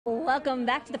Welcome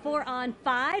back to the 4 on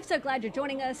 5. So glad you're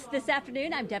joining us this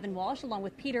afternoon. I'm Devin Walsh along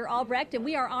with Peter Albrecht, and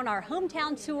we are on our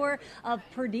hometown tour of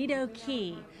Perdido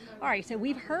Key. All right, so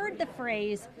we've heard the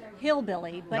phrase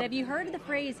hillbilly, but have you heard of the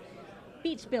phrase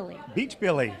Beachbilly?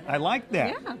 Beachbilly, I like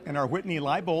that. Yeah. And our Whitney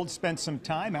Leibold spent some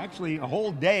time, actually a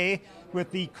whole day, with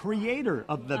the creator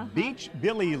of the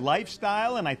Beachbilly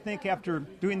Lifestyle, and I think after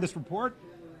doing this report,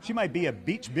 she might be a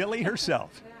Beachbilly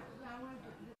herself.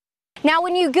 Now,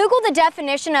 when you Google the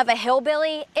definition of a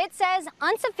hillbilly, it says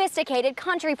unsophisticated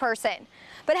country person.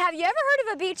 But have you ever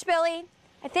heard of a beachbilly?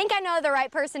 I think I know the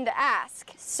right person to ask.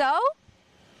 So,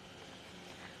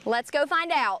 let's go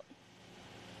find out.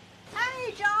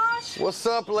 Hey, Josh. What's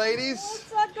up, ladies?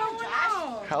 What's going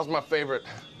on? How's my favorite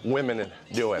women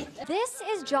doing? This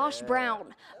is Josh Brown,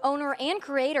 owner and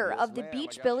creator of the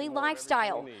Beachbilly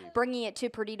Lifestyle, bringing it to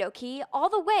Perdido Key all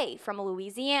the way from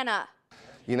Louisiana.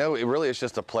 You know, it really is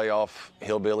just a play off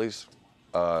hillbillies.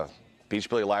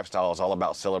 Beachbilly Lifestyle is all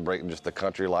about celebrating just the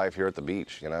country life here at the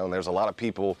beach, you know, and there's a lot of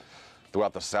people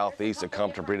throughout the southeast that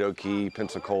come to Perdido Key,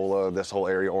 Pensacola, this whole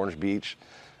area, Orange Beach,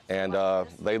 and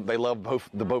they love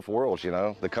both worlds, you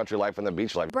know, the country life and the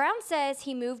beach life. Brown says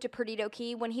he moved to Perdido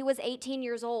Key when he was 18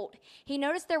 years old. He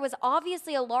noticed there was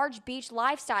obviously a large beach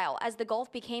lifestyle as the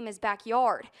Gulf became his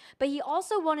backyard, but he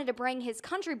also wanted to bring his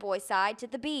country boy side to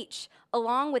the beach,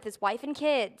 along with his wife and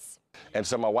kids. And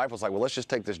so my wife was like, well, let's just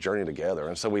take this journey together.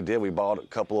 And so we did. We bought a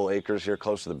couple of acres here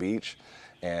close to the beach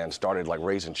and started like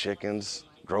raising chickens,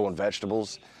 growing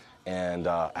vegetables. And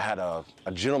I had a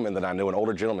gentleman that I knew, an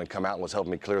older gentleman, come out and was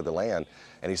helping me clear the land.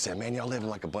 And he said, man, y'all living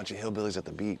like a bunch of hillbillies at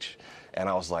the beach. And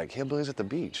I was like, hillbillies at the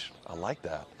beach? I like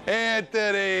that.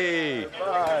 Anthony!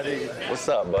 Buddy. What's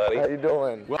up, buddy? How you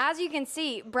doing? As you can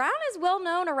see, Brown is well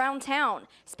known around town,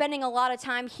 spending a lot of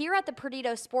time here at the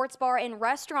Perdido Sports Bar and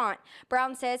Restaurant.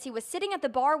 Brown says he was sitting at the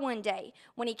bar one day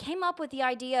when he came up with the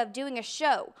idea of doing a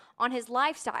show on his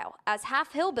lifestyle as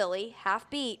half hillbilly, half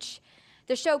beach.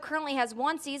 The show currently has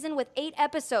one season with 8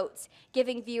 episodes,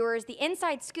 giving viewers the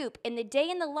inside scoop in the day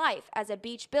in the life as a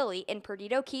beachbilly in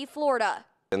Perdido Key, Florida.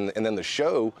 And then the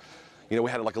show, you know,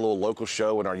 we had like a little local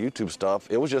show in our YouTube stuff.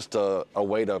 It was just a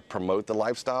way to promote the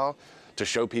lifestyle, to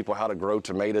show people how to grow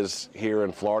tomatoes here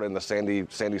in Florida in the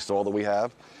sandy soil that we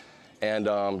have. And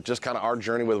just kind of our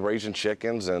journey with raising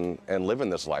chickens and living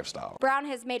this lifestyle. Brown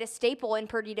has made a staple in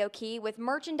Perdido Key with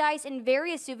merchandise in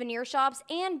various souvenir shops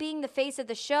and being the face of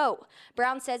the show.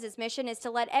 Brown says his mission is to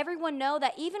let everyone know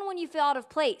that even when you feel out of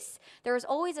place, there is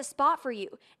always a spot for you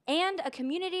and a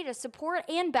community to support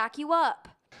and back you up.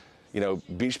 You know,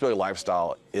 Beachbilly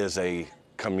Lifestyle is a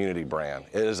community brand.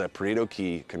 It is a Perdido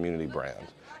Key community brand.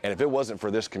 And if it wasn't for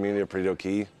this community of Perdido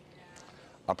Key,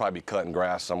 I'll probably be cutting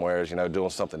grass somewhere, you know, doing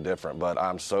something different. But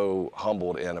I'm so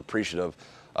humbled and appreciative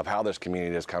of how this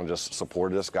community has kind of just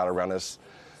supported us, got around us,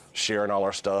 sharing all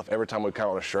our stuff. Every time we come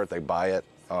out with a shirt, they buy it.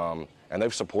 And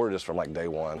they've supported us from like day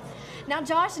one. Now,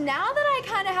 Josh, now that I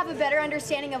kind of have a better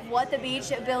understanding of what the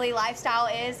Beachbilly Lifestyle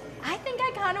is, I think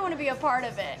I kind of want to be a part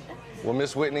of it. Well,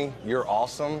 Miss Whitney, you're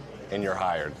awesome and you're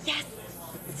hired. Yes.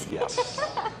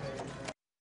 Yes.